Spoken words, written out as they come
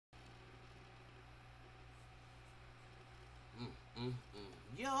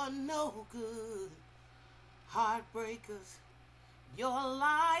you're no good. Heartbreakers, you're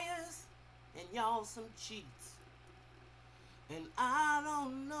liars, and y'all some cheats. And I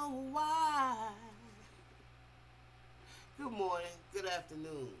don't know why. Good morning, good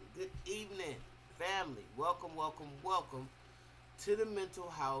afternoon, good evening, family. Welcome, welcome, welcome to the Mental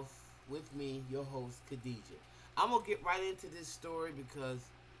House with me, your host, Khadijah. I'm going to get right into this story because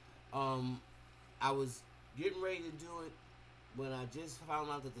I was getting ready to do it when I just found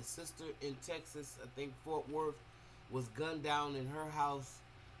out that the sister in Texas, I think Fort Worth, was gunned down in her house.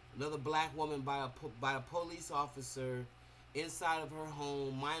 Another black woman by a police officer inside of her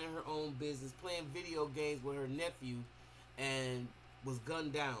home, minding her own business, playing video games with her nephew, and was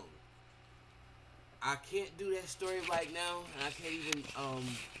gunned down. I can't do that story right now, and I can't even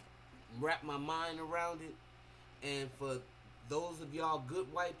wrap my mind around it. And for those of y'all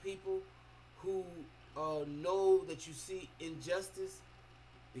good white people who know that you see injustice,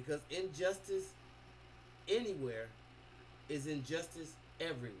 because injustice anywhere is injustice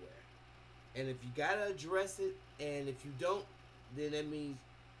everywhere. And if you gotta address it, and if you don't, then that means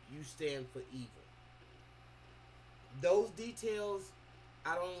you stand for evil. Those details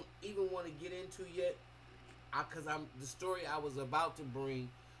I don't even want to get into yet, because the story I was about to bring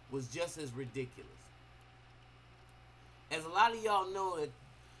was just as ridiculous. As a lot of y'all know, that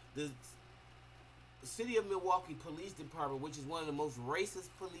the City of Milwaukee Police Department, which is one of the most racist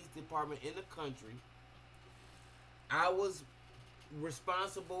police departments in the country, I was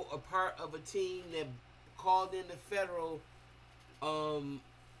responsible, a part of a team that called in the federal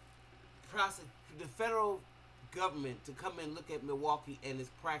government to come and look at Milwaukee and its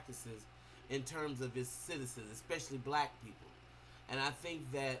practices in terms of its citizens, especially black people. And I think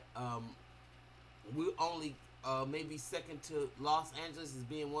that we're only maybe second to Los Angeles as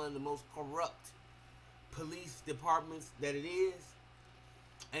being one of the most corrupt police departments that it is.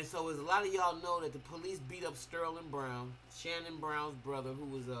 And so as a lot of y'all know, that the police beat up Sterling Brown, Shannon Brown's brother, who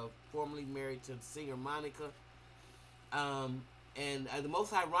was formerly married to the singer Monica. And the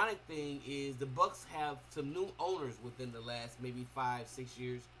most ironic thing is the Bucks have some new owners within the last maybe 5-6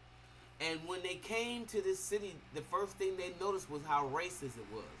 years. And when they came to this city, the first thing they noticed was how racist it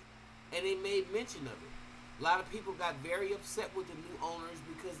was. And they made mention of it. A lot of people got very upset with the new owners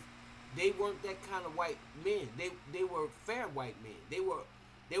because they weren't that kind of white men. They were fair white men. They were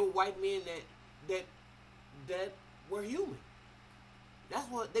white men that were human. That's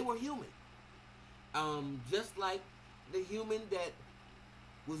what they were, human. Just like the human that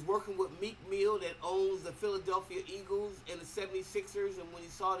was working with Meek Mill, that owns the Philadelphia Eagles and the 76ers, and when he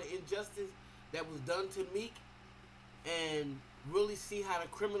saw the injustice that was done to Meek and really see how the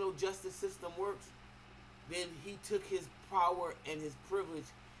criminal justice system works, then he took his power and his privilege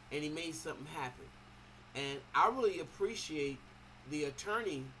and he made something happen. And I really appreciate the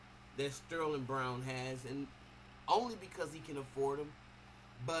attorney that Sterling Brown has, and only because he can afford him.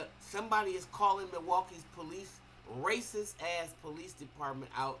 But somebody is calling Milwaukee's police racist ass police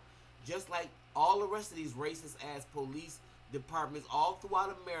department out, just like all the rest of these racist ass police departments all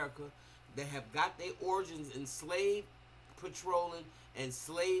throughout America that have got their origins in slave patrolling and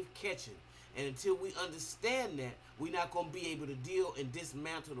slave catching. And until we understand that, we're not going to be able to deal and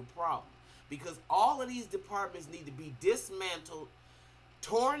dismantle the problem. Because all of these departments need to be dismantled,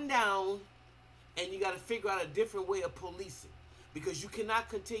 torn down, and you got to figure out a different way of policing. Because you cannot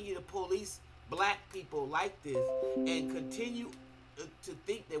continue to police black people like this and continue to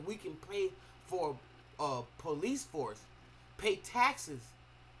think that we can pay for a police force, pay taxes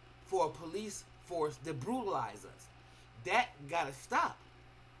for a police force that brutalize us. That got to stop.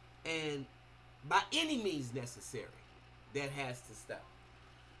 And by any means necessary, that has to stop.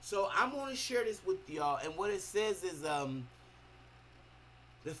 So I'm going to share this with y'all. And what it says is the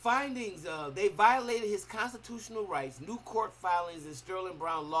findings, they violated his constitutional rights. New court filings in Sterling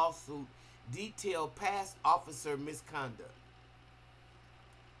Brown lawsuit detail past officer misconduct.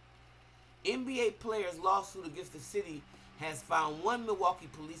 NBA players' lawsuit against the city has found one Milwaukee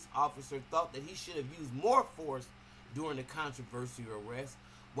police officer thought that he should have used more force during the controversial arrest,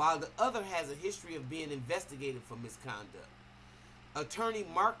 while the other has a history of being investigated for misconduct. Attorney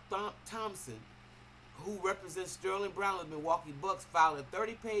Mark Thompson, who represents Sterling Brown of the Milwaukee Bucks, filed a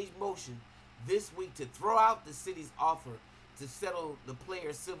 30-page motion this week to throw out the city's offer to settle the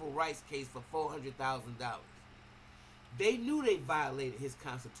player's civil rights case for $400,000. They knew they violated his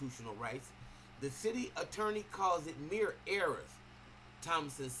constitutional rights. The city attorney calls it mere errors,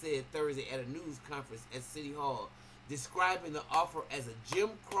 Thompson said Thursday at a news conference at City Hall, describing the offer as a Jim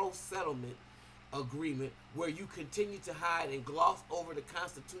Crow settlement agreement where you continue to hide and gloss over the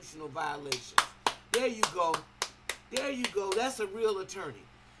constitutional violations. There you go. There you go. That's a real attorney.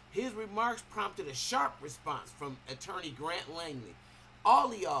 His remarks prompted a sharp response from attorney Grant Langley.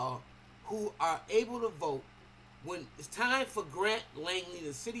 All of y'all who are able to vote, when it's time for Grant Langley,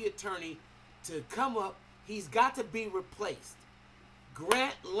 the city attorney, to come up, he's got to be replaced.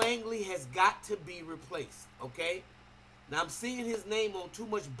 Grant Langley has got to be replaced, okay? Now, I'm seeing his name on too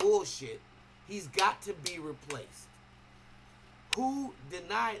much bullshit. He's got to be replaced. Who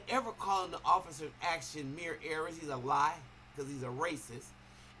denied ever calling the officer's action mere errors, he's a lie, because he's a racist,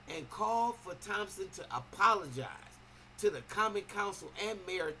 and called for Thompson to apologize to the Common Council and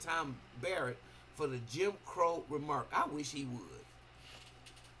Mayor Tom Barrett for the Jim Crow remark. I wish he would.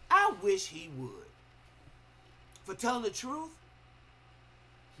 I wish he would. For telling the truth?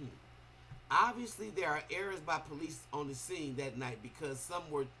 Obviously, there are errors by police on the scene that night because some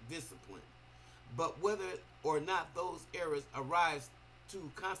were disciplined. But whether or not those errors arise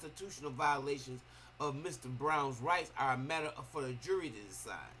to constitutional violations of Mr. Brown's rights are a matter for the jury to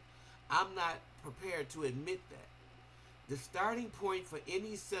decide. I'm not prepared to admit that. The starting point for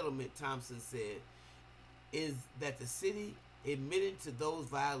any settlement, Thompson said, is that the city admitted to those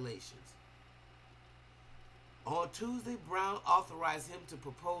violations. On Tuesday, Brown authorized him to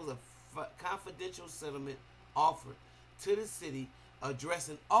propose a confidential settlement offer to the city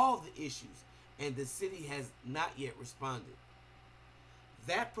addressing all the issues, and the city has not yet responded.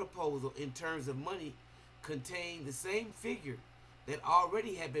 That proposal, in terms of money, contained the same figure that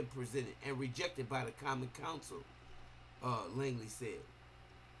already had been presented and rejected by the Common Council, Langley said.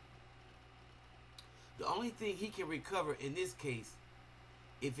 The only thing he can recover in this case,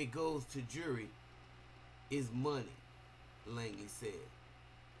 if it goes to jury, is money, Langley said.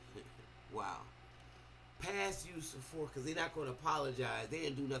 Wow. Past use of force, because they're not going to apologize. They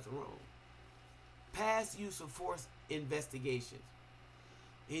didn't do nothing wrong. Past use of force investigations.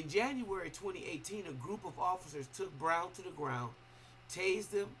 In January 2018, a group of officers took Brown to the ground,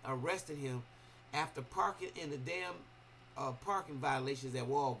 tased him, arrested him after parking in the damn parking violations at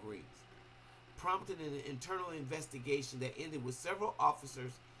Walgreens, prompted an internal investigation that ended with several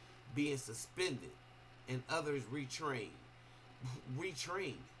officers being suspended and others retrained.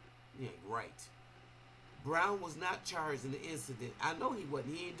 Retrained. Yeah, right. Brown was not charged in the incident. I know he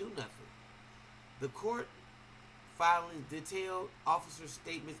wasn't. He didn't do nothing. The court filing detailed officer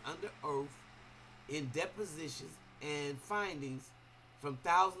statements under oath in depositions and findings from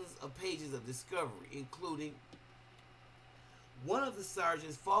thousands of pages of discovery, including one of the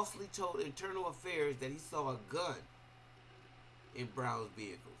sergeants falsely told Internal Affairs that he saw a gun in Brown's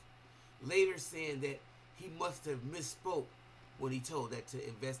vehicles, later saying that he must have misspoke when he told that to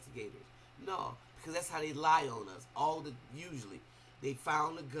investigators. No, because that's how they lie on us. Usually, they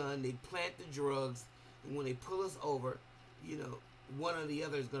found a gun, they plant the drugs, and when they pull us over, one or the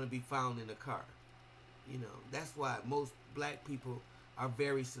other is going to be found in the car. That's why most black people are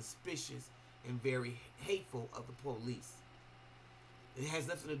very suspicious and very hateful of the police. It has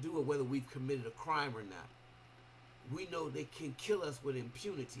nothing to do with whether we've committed a crime or not. We know they can kill us with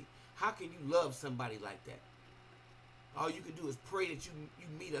impunity. How can you love somebody like that? All you can do is pray that you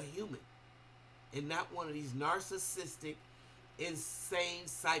meet a human and not one of these narcissistic, insane,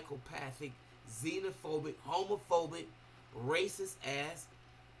 psychopathic, xenophobic, homophobic, racist ass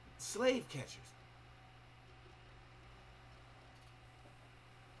slave catchers.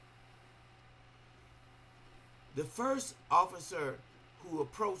 The first officer who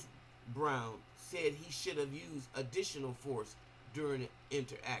approached Brown said he should have used additional force during the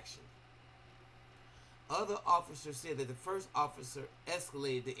interaction. Other officers said that the first officer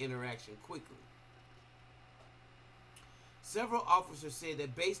escalated the interaction quickly. Several officers said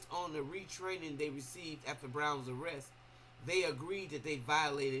that based on the retraining they received after Brown's arrest, they agreed that they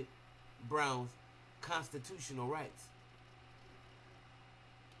violated Brown's constitutional rights.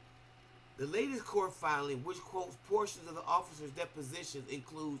 The latest court filing, which quotes portions of the officers' depositions,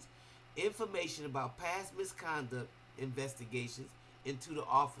 includes information about past misconduct investigations into the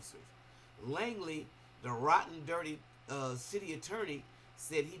officers. Langley, the rotten, dirty city attorney,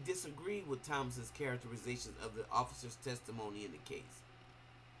 said he disagreed with Thompson's characterizations of the officer's testimony in the case.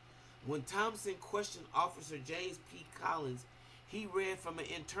 When Thompson questioned Officer James P. Collins, he read from an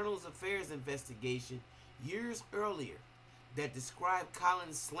Internal Affairs investigation years earlier that described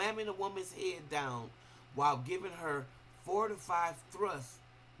Collins slamming a woman's head down while giving her 4 to 5 thrusts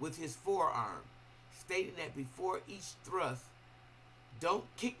with his forearm, stating that before each thrust, "Don't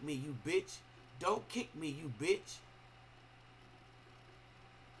kick me, you bitch. Don't kick me, you bitch."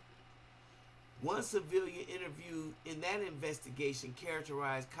 One civilian interviewed in that investigation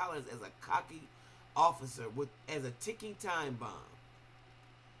characterized Collins as a cocky officer as a ticking time bomb.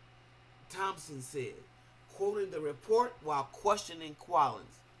 Thompson said, quoting the report while questioning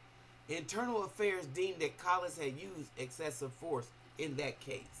Collins, Internal Affairs deemed that Collins had used excessive force in that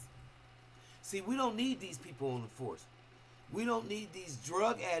case. See, we don't need these people on the force. We don't need these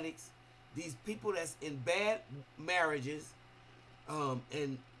drug addicts, these people that's in bad marriages,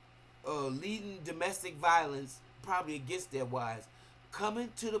 and leading domestic violence, probably against their wives,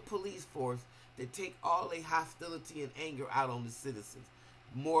 coming to the police force to take all their hostility and anger out on the citizens,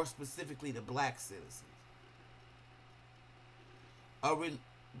 more specifically the black citizens. A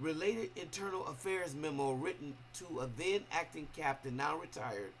related Internal Affairs memo written to a then acting captain, now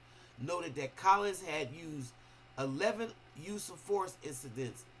retired, noted that Collins had used 11 use of force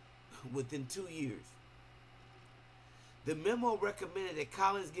incidents within 2 years. The memo recommended that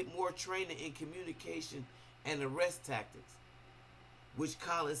Collins get more training in communication and arrest tactics, which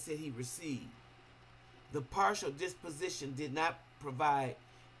Collins said he received. The partial disposition did not provide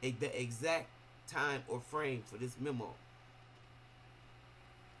the exact time or frame for this memo.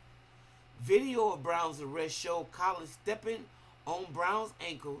 Video of Brown's arrest showed Collins stepping on Brown's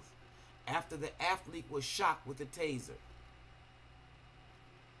ankles after the athlete was shocked with a taser.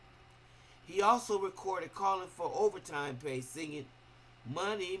 He also recorded calling for overtime pay, singing,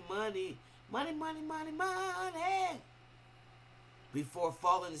 "Money, money, money, money, money, money," before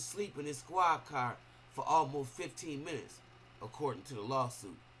falling asleep in his squad car for almost 15 minutes, according to the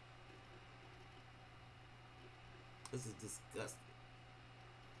lawsuit. This is disgusting.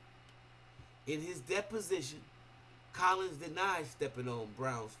 In his deposition, Collins denied stepping on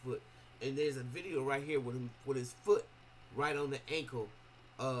Brown's foot, and there's a video right here with him with his foot right on the ankle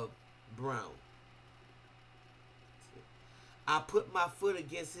of Brown. "I put my foot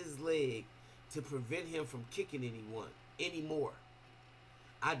against his leg to prevent him from kicking anyone anymore.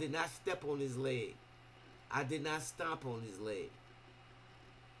 I did not step on his leg. I did not stomp on his leg."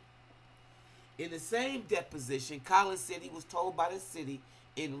 In the same deposition, Collins said he was told by the city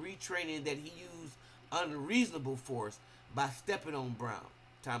in retraining that he used unreasonable force by stepping on Brown,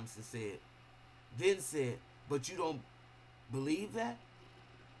 Thompson said. Then said, "But you don't believe that?"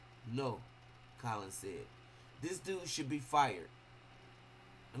 "No," Collins said. "This dude should be fired.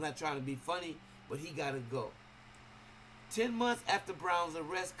 I'm not trying to be funny, but he got to go." 10 months after Brown's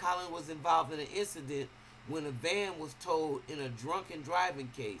arrest, Collins was involved in an incident when a van was towed in a drunken driving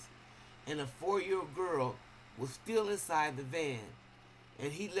case, and a 4-year-old girl was still inside the van,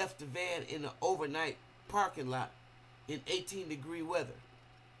 and he left the van in the overnight parking lot in 18-degree weather.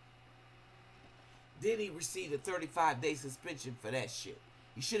 Then he received a 35-day suspension for that shit.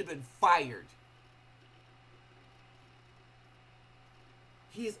 He should have been fired.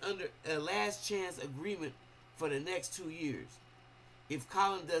 He is under a last chance agreement for the next 2 years. If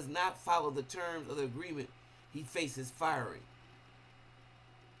Collins does not follow the terms of the agreement, he faces firing.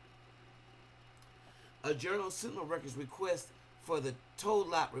 A Journal-Sentinel Records request for the tow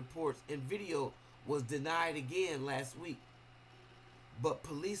lot reports and video was denied again last week, but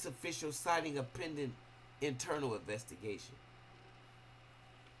police officials citing a pending internal investigation.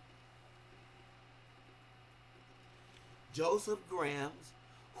 Joseph Grams,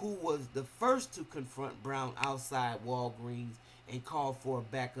 who was the first to confront Brown outside Walgreens and call for a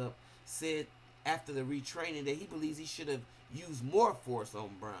backup, said after the retraining that he believes he should have used more force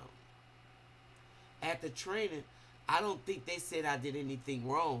on Brown. "At the training, I don't think they said I did anything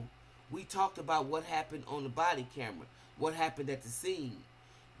wrong. We talked about what happened on the body camera, what happened at the scene,"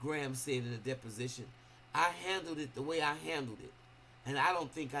 Graham said in a deposition. "I handled it the way I handled it, and I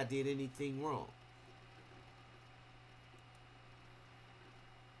don't think I did anything wrong."